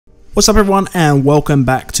What's up everyone and welcome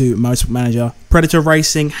back to Motorsport Manager. Predator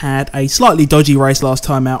Racing had a slightly dodgy race last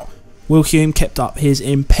time out. Will Hume kept up his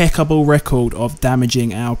impeccable record of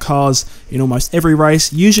damaging our cars in almost every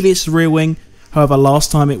race. Usually it's the rear wing, however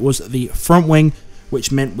last time it was the front wing,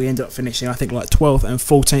 which meant we ended up finishing I think like 12th and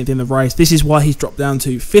 14th in the race. This is why he's dropped down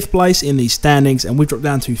to 5th place in the standings and we've dropped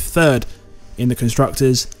down to 3rd in the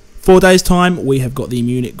Constructors. 4 days time we have got the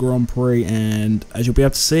Munich Grand Prix, and as you'll be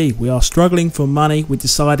able to see we are struggling for money. We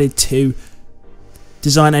decided to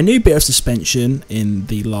design a new bit of suspension in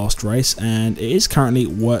the last race and it is currently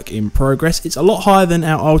work in progress. It's a lot higher than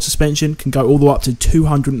our old suspension, can go all the way up to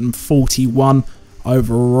 241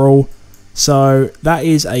 overall, so that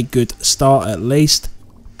is a good start at least.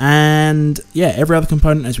 And yeah, every other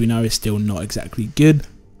component as we know is still not exactly good,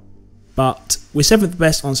 but we're 7th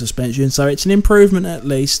best on suspension, so it's an improvement at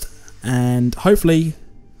least, and hopefully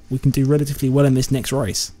we can do relatively well in this next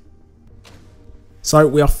race. So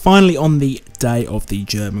we are finally on the day of the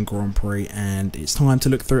German Grand Prix and it's time to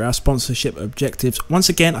look through our sponsorship objectives. Once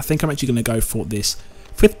again, I think I'm actually going to go for this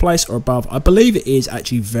 5th place or above. I believe it is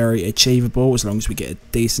actually very achievable as long as we get a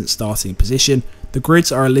decent starting position. The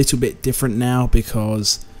grids are a little bit different now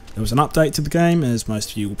because there was an update to the game, as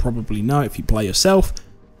most of you will probably know if you play yourself.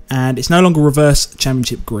 And it's no longer reverse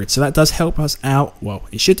championship grid, so that does help us out. Well,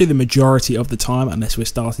 it should do the majority of the time unless we're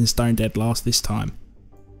starting stone dead last this time.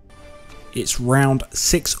 It's round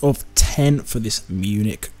 6 of 10 for this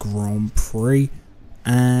Munich Grand Prix,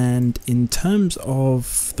 and in terms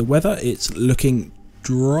of the weather it's looking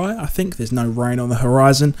dry. I think there's no rain on the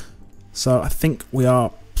horizon, so I think we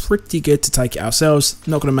are pretty good to take it ourselves.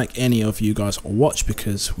 Not going to make any of you guys watch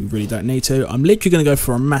because we really don't need to. I'm literally going to go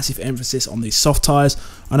for a massive emphasis on these soft tyres.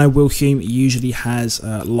 I know Will Hume usually has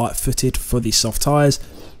light footed for these soft tyres,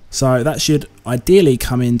 so that should ideally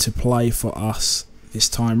come into play for us this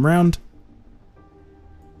time round.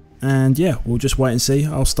 And yeah, we'll just wait and see.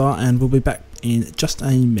 I'll start and we'll be back in just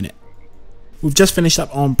a minute. We've just finished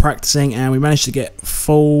up on practicing and we managed to get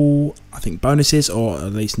full, I think, bonuses or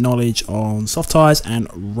at least knowledge on soft tyres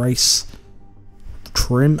and race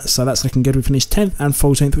trim. So that's looking good. We finished 10th and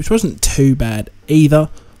 14th, which wasn't too bad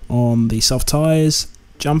either on the soft tyres.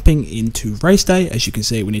 Jumping into race day, as you can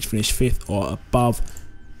see, we need to finish 5th or above.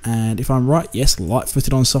 And if I'm right, yes, light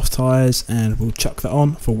footed on soft tyres, and we'll chuck that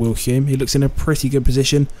on for Will Hume. He looks in a pretty good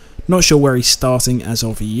position. Not sure where he's starting as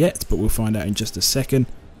of yet, but we'll find out in just a second.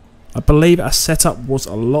 I believe our setup was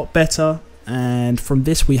a lot better, and from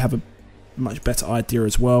this we have a much better idea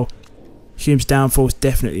as well. Hume's downforce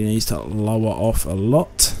definitely needs to lower off a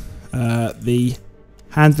lot. The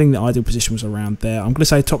handling, the ideal position was around there. I'm going to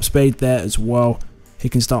say top speed there as well. He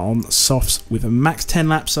can start on softs with a max 10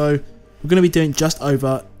 laps, so we're going to be doing just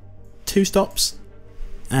over 2 stops.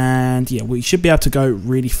 And yeah, we should be able to go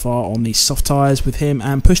really far on these soft tyres with him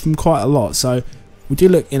and push them quite a lot. So we do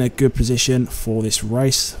look in a good position for this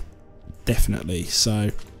race, definitely.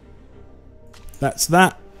 So that's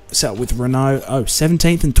that. Set up with Renault. Oh,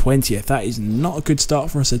 17th and 20th. That is not a good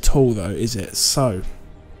start for us at all though, is it? So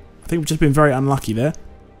I think we've just been very unlucky there.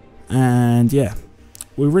 And yeah,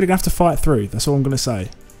 we're really going to have to fight through. That's all I'm going to say.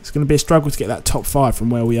 It's going to be a struggle to get that top 5 from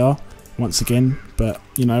where we are once again, but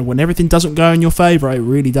you know, when everything doesn't go in your favour, it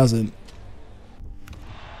really doesn't.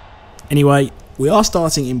 Anyway, we are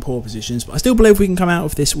starting in poor positions, but I still believe we can come out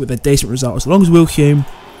of this with a decent result as long as Will Hume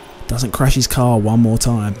doesn't crash his car one more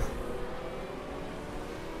time.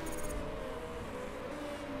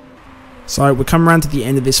 So we're coming around to the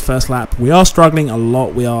end of this first lap. We are struggling a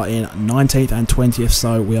lot. We are in 19th and 20th,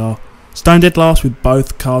 so we are stone dead last with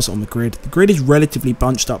both cars on the grid. The grid is relatively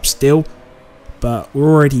bunched up still, but we're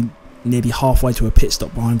already nearly halfway to a pit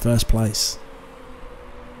stop behind first place.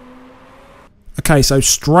 Okay, so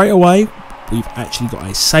straight away we've actually got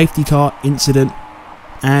a safety car incident,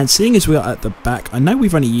 and seeing as we are at the back, I know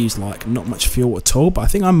we've only used like not much fuel at all, but I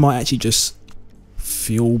think I might actually just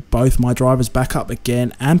fuel both my drivers back up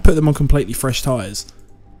again and put them on completely fresh tyres.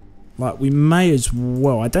 Like, we may as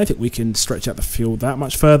well. I don't think we can stretch out the fuel that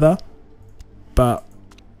much further, but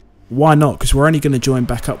why not? Because we're only going to join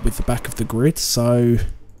back up with the back of the grid, so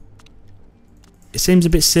it seems a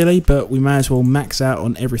bit silly, but we may as well max out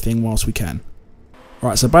on everything whilst we can.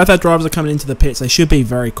 Right, so both our drivers are coming into the pits. They should be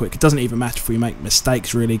very quick. It doesn't even matter if we make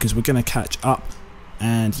mistakes, really, because we're going to catch up.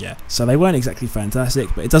 And yeah, so they weren't exactly fantastic,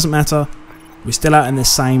 but it doesn't matter. We're still out in the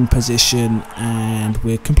same position, and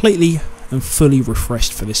we're completely and fully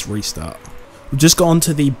refreshed for this restart. We've just got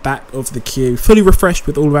onto the back of the queue, fully refreshed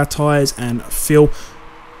with all of our tyres and fuel.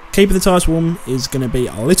 Keeping the tyres warm is going to be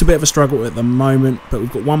a little bit of a struggle at the moment, but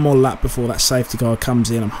we've got one more lap before that safety car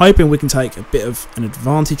comes in. I'm hoping we can take a bit of an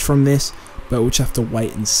advantage from this, but we'll just have to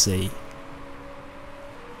wait and see.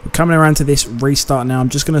 We're coming around to this restart now. I'm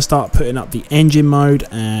just going to start putting up the engine mode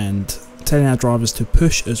and telling our drivers to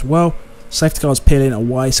push as well. Safety car's peeling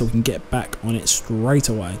away so we can get back on it straight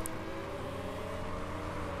away.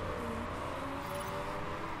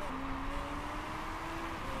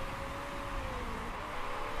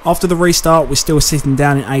 After the restart, we're still sitting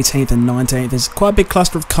down in 18th and 19th. There's quite a big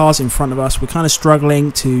cluster of cars in front of us. We're kind of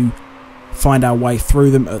struggling to find our way through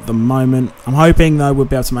them at the moment. I'm hoping though we'll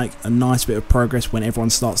be able to make a nice bit of progress when everyone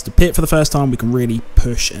starts to pit for the first time. We can really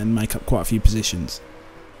push and make up quite a few positions.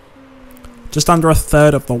 Just under a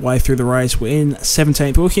third of the way through the race, we're in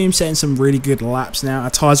 17th. Williams setting some really good laps now. Our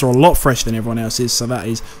tyres are a lot fresher than everyone else's, so that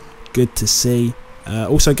is good to see.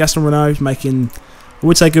 Also, Gaston Renault is making, I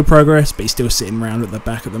would say, good progress, but he's still sitting around at the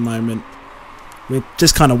back at the moment. We're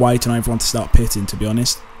just kind of waiting on everyone to start pitting, to be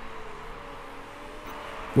honest.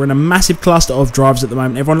 We're in a massive cluster of drivers at the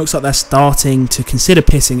moment. Everyone looks like they're starting to consider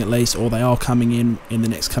pitting at least, or they are coming in the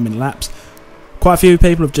next coming laps. Quite a few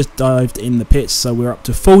people have just dived in the pits, so we're up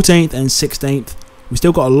to 14th and 16th. We've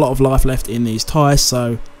still got a lot of life left in these tyres,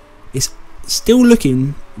 so it's still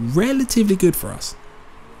looking relatively good for us.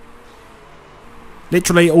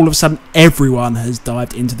 Literally, all of a sudden, everyone has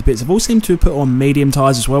dived into the pits. They've all seemed to have put on medium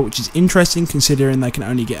tyres as well, which is interesting considering they can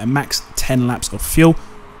only get a max 10 laps of fuel.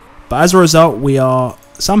 But as a result, we are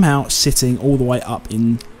somehow sitting all the way up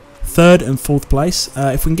in 3rd and 4th place.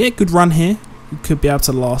 If we can get a good run here, we could be able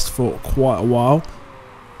to last for quite a while.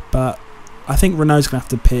 But I think Renault's going to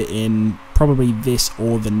have to pit in probably this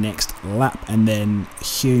or the next lap, and then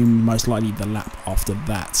Hume most likely the lap after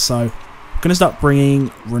that. So I'm going to start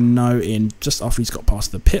bringing Renault in just after he's got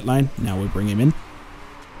past the pit lane. Now we'll bring him in.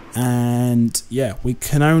 And yeah, we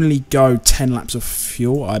can only go 10 laps of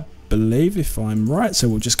fuel, I believe, if I'm right. So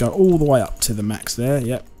we'll just go all the way up to the max there.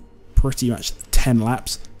 Yep, pretty much 10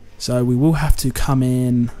 laps. So we will have to come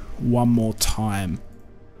in one more time.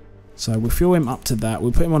 So we'll fuel him up to that.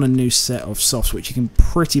 We'll put him on a new set of softs, which he can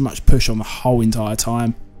pretty much push on the whole entire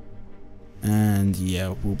time. And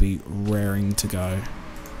yeah, we'll be raring to go.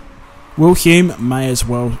 Will Hume may as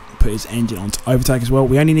well put his engine on to overtake as well.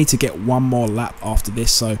 We only need to get one more lap after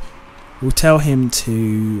this, so we'll tell him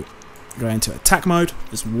to go into attack mode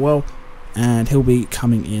as well, and he'll be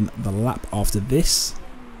coming in the lap after this.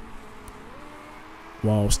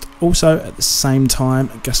 Whilst also at the same time,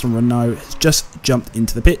 Gaston Renault has just jumped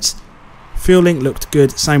into the pits. Fueling looked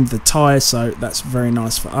good, same with the tyres, so that's very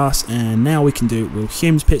nice for us. And now we can do Will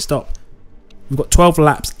Hume's pit stop. We've got 12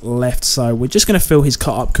 laps left, so we're just going to fill his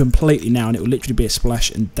car up completely now, and it will literally be a splash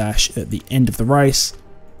and dash at the end of the race.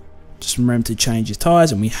 Just remember to change his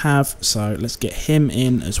tyres, and we have, so let's get him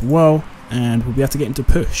in as well, and we'll be able to get him to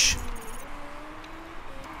push.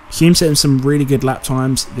 Hume setting some really good lap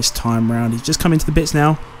times this time round. He's just come into the pits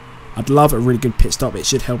now. I'd love a really good pit stop. It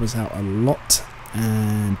should help us out a lot.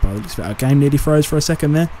 And by the looks of it, our game nearly froze for a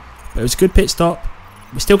second there. But it was a good pit stop.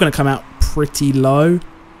 We're still going to come out pretty low.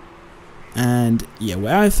 And yeah, we're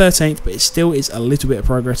out in 13th, but it still is a little bit of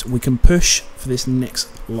progress. We can push for this next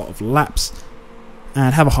lot of laps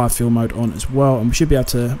and have a high fuel mode on as well. And we should be able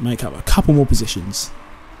to make up a couple more positions.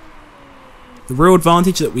 The real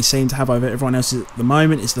advantage that we seem to have over everyone else at the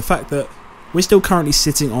moment is the fact that we're still currently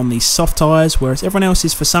sitting on these soft tyres, whereas everyone else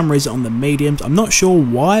is for some reason on the mediums. I'm not sure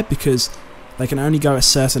why, because they can only go a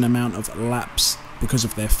certain amount of laps because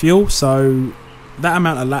of their fuel. So that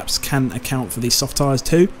amount of laps can account for these soft tyres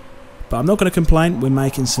too. But I'm not going to complain. We're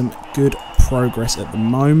making some good progress at the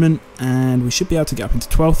moment, and we should be able to get up into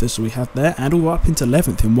 12th as we have there, and all up into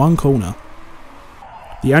 11th in one corner.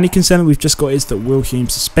 The only concern we've just got is that Will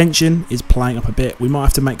Hume's suspension is playing up a bit. We might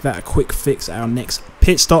have to make that a quick fix at our next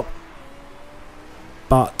pit stop,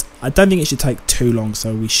 but I don't think it should take too long,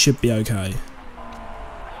 so we should be okay.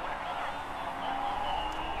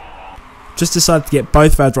 Just decided to get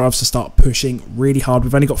both of our drivers to start pushing really hard.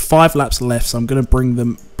 We've only got 5 laps left, so I'm going to bring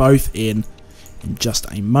them both in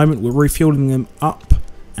just a moment. We're refueling them up,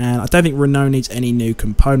 and I don't think Renault needs any new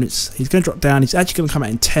components. He's going to drop down. He's actually going to come out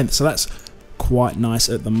in 10th, so that's quite nice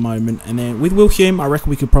at the moment. And then with Will Hume, I reckon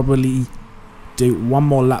we could probably do one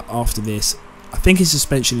more lap after this. I think his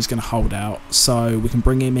suspension is going to hold out, so we can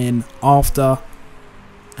bring him in after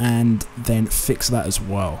and then fix that as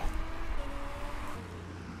well.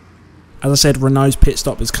 As I said, Renault's pit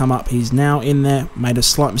stop has come up. He's now in there, made a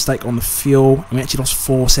slight mistake on the fuel, and we actually lost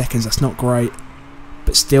 4 seconds. That's not great,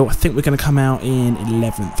 but still I think we're going to come out in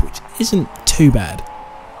 11th, which isn't too bad.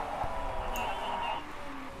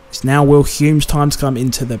 It's now Will Hume's time to come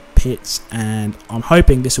into the pits, and I'm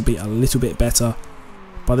hoping this will be a little bit better.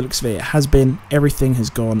 By the looks of it, it has been. Everything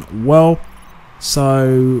has gone well.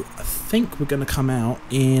 So I think we're going to come out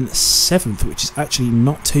in 7th, which is actually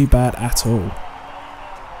not too bad at all.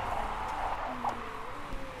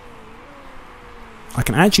 I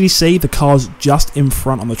can actually see the cars just in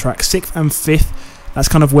front on the track, 6th and 5th. That's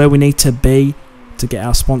kind of where we need to be to get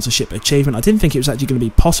our sponsorship achievement. I didn't think it was actually going to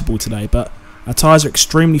be possible today, but our tyres are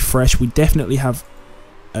extremely fresh. We definitely have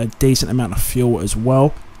a decent amount of fuel as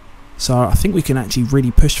well. So I think we can actually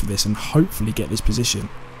really push for this and hopefully get this position.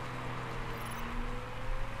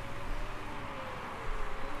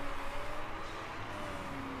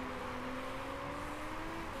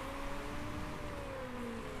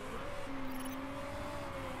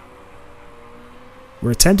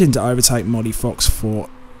 We're attempting to overtake Molly Fox for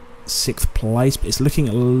 6th place, but it's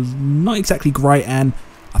looking not exactly great, and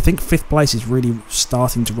I think 5th place is really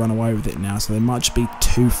starting to run away with it now, so they might just be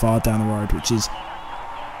too far down the road, which is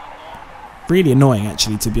really annoying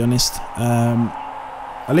actually, to be honest.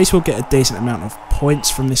 At least we'll get a decent amount of points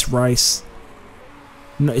from this race.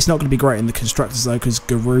 No, it's not going to be great in the constructors though, because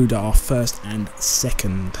Garuda are 1st and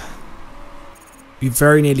 2nd. We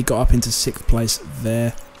very nearly got up into 6th place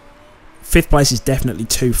there. 5th place is definitely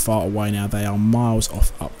too far away now. They are miles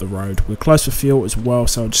off up the road. We're close for fuel as well,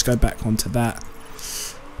 so I'll just go back onto that.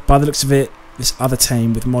 By the looks of it, this other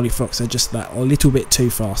team with Molly Fox are just that little bit too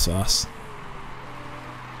fast for us.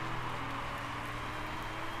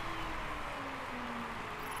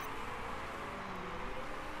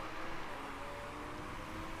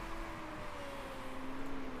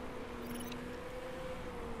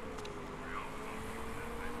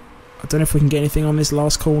 I don't know if we can get anything on this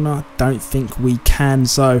last corner. Don't think we can.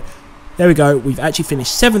 So there we go. We've actually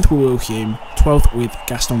finished 7th with Will Hume, 12th with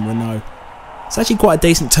Gaston Renault. It's actually quite a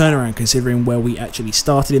decent turnaround considering where we actually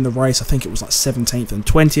started in the race. I think it was like 17th and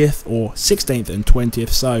 20th or 16th and 20th.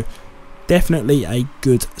 So definitely a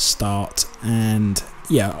good start. And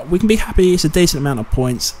yeah, we can be happy. It's a decent amount of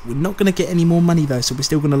points. We're not going to get any more money though, so we're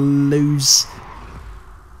still going to lose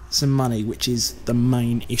some money, which is the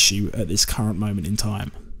main issue at this current moment in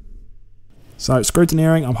time. So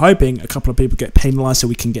scrutineering, I'm hoping a couple of people get penalised so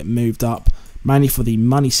we can get moved up, mainly for the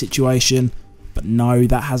money situation, but no,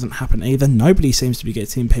 that hasn't happened either. Nobody seems to be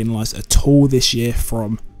getting penalised at all this year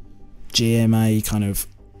from GMA kind of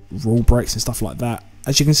rule breaks and stuff like that.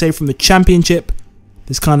 As you can see from the championship,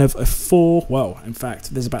 there's kind of in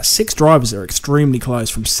fact, there's about 6 drivers that are extremely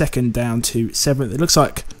close from 2nd down to 7th. It looks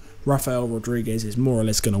like Rafael Rodriguez is more or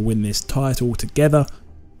less going to win this title together.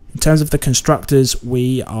 In terms of the constructors,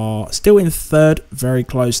 we are still in 3rd, very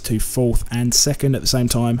close to 4th and 2nd at the same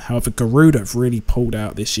time. However, Garuda have really pulled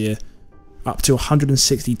out this year, up to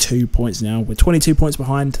 162 points now. We're 22 points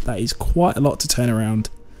behind. That is quite a lot to turn around.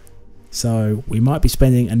 So we might be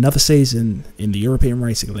spending another season in the European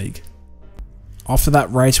Racing League. After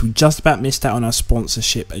that race, we just about missed out on our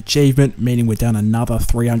sponsorship achievement, meaning we're down another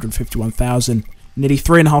 351,000, nearly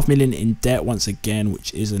 3.5 million in debt once again,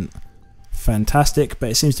 which isn't fantastic, but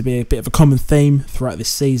it seems to be a bit of a common theme throughout this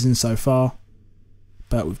season so far.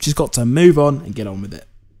 But we've just got to move on and get on with it.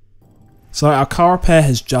 So our car repair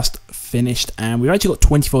has just finished, and we've actually got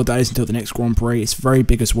 24 days until the next Grand Prix. It's very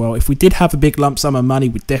big as well. If we did have a big lump sum of money,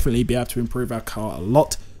 we'd definitely be able to improve our car a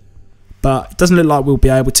lot, but it doesn't look like we'll be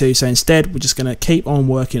able to. So instead, we're just going to keep on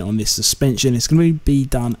working on this suspension. It's going to be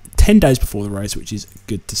done 10 days before the race, which is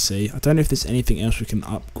good to see. I don't know if there's anything else we can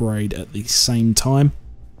upgrade at the same time.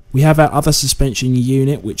 We have our other suspension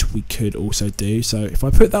unit, which we could also do. So if I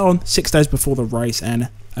put that on 6 days before the race, and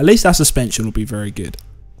at least our suspension will be very good.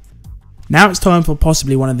 Now it's time for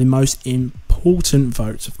possibly one of the most important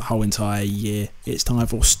votes of the whole entire year. It's time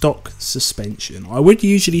for stock suspension. I would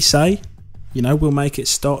usually say, you know, we'll make it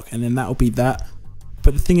stock and then that'll be that.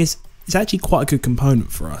 But the thing is, it's actually quite a good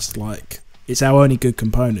component for us. Like, it's our only good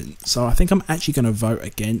component. So I think I'm actually going to vote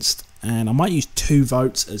against, and I might use 2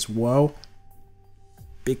 votes as well,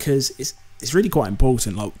 because it's really quite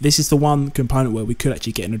important. Like, this is the one component where we could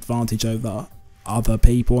actually get an advantage over other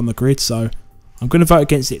people on the grid. So I'm going to vote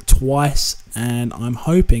against it twice, and I'm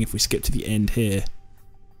hoping if we skip to the end here,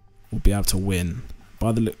 we'll be able to win.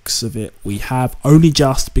 By the looks of it, we have, only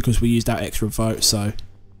just because we used our extra vote, so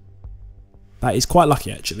that is quite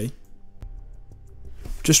lucky actually.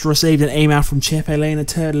 Just received an email from Chip Elena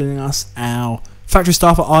telling us our factory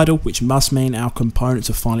staff are idle, which must mean our components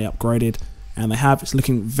are finally upgraded. And they have. It's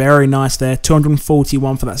looking very nice there.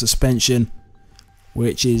 241 for that suspension,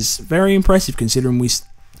 which is very impressive considering we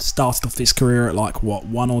started off this career at like, what,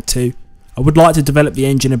 1 or 2. I would like to develop the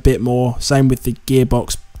engine a bit more. Same with the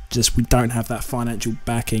gearbox. Just we don't have that financial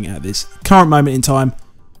backing at this current moment in time.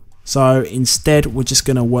 So instead, we're just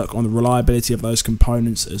going to work on the reliability of those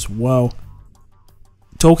components as well.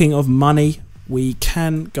 Talking of money, we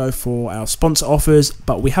can go for our sponsor offers,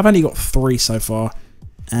 but we have only got 3 so far.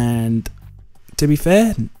 And to be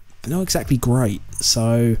fair, they're not exactly great.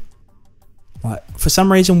 So Like, for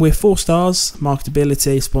some reason we're 4 stars,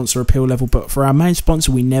 marketability, sponsor appeal level, but for our main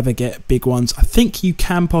sponsor we never get big ones. I think you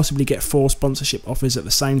can possibly get 4 sponsorship offers at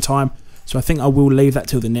the same time, so I think I will leave that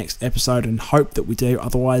till the next episode and hope that we do.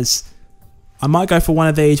 Otherwise, I might go for one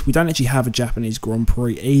of these. We don't actually have a Japanese Grand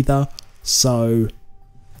Prix either, so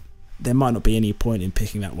there might not be any point in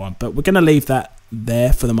picking that one, but we're going to leave that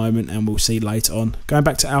there for the moment and we'll see later on. Going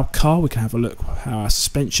back to our car, we can have a look how our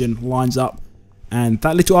suspension lines up. And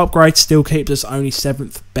that little upgrade still keeps us only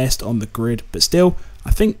 7th best on the grid. But still,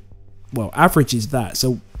 I think, well, average is that.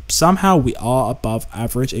 So somehow we are above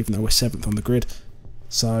average, even though we're 7th on the grid.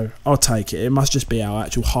 So I'll take it. It must just be our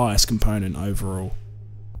actual highest component overall.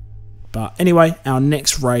 But anyway, our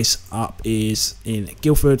next race up is in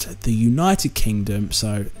Guildford, the United Kingdom.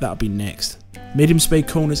 So that'll be next. Medium speed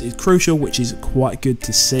corners is crucial, which is quite good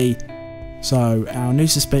to see. So our new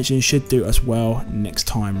suspension should do us well next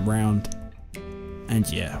time round. And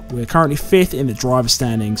yeah, we're currently 5th in the driver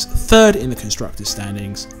standings, 3rd in the constructor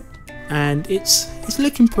standings, and it's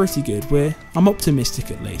looking pretty good. I'm optimistic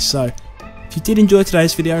at least. So if you did enjoy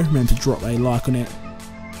today's video, remember to drop a like on it.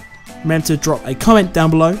 Remember to drop a comment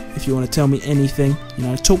down below if you want to tell me anything. You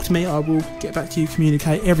know, talk to me. I will get back to you,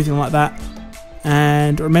 communicate, everything like that.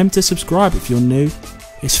 And remember to subscribe if you're new.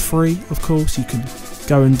 It's free, of course. You can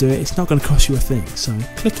go and do it. It's not going to cost you a thing. So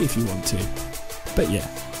click it if you want to. But yeah.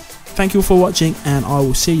 Thank you all for watching, and I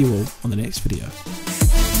will see you all on the next video.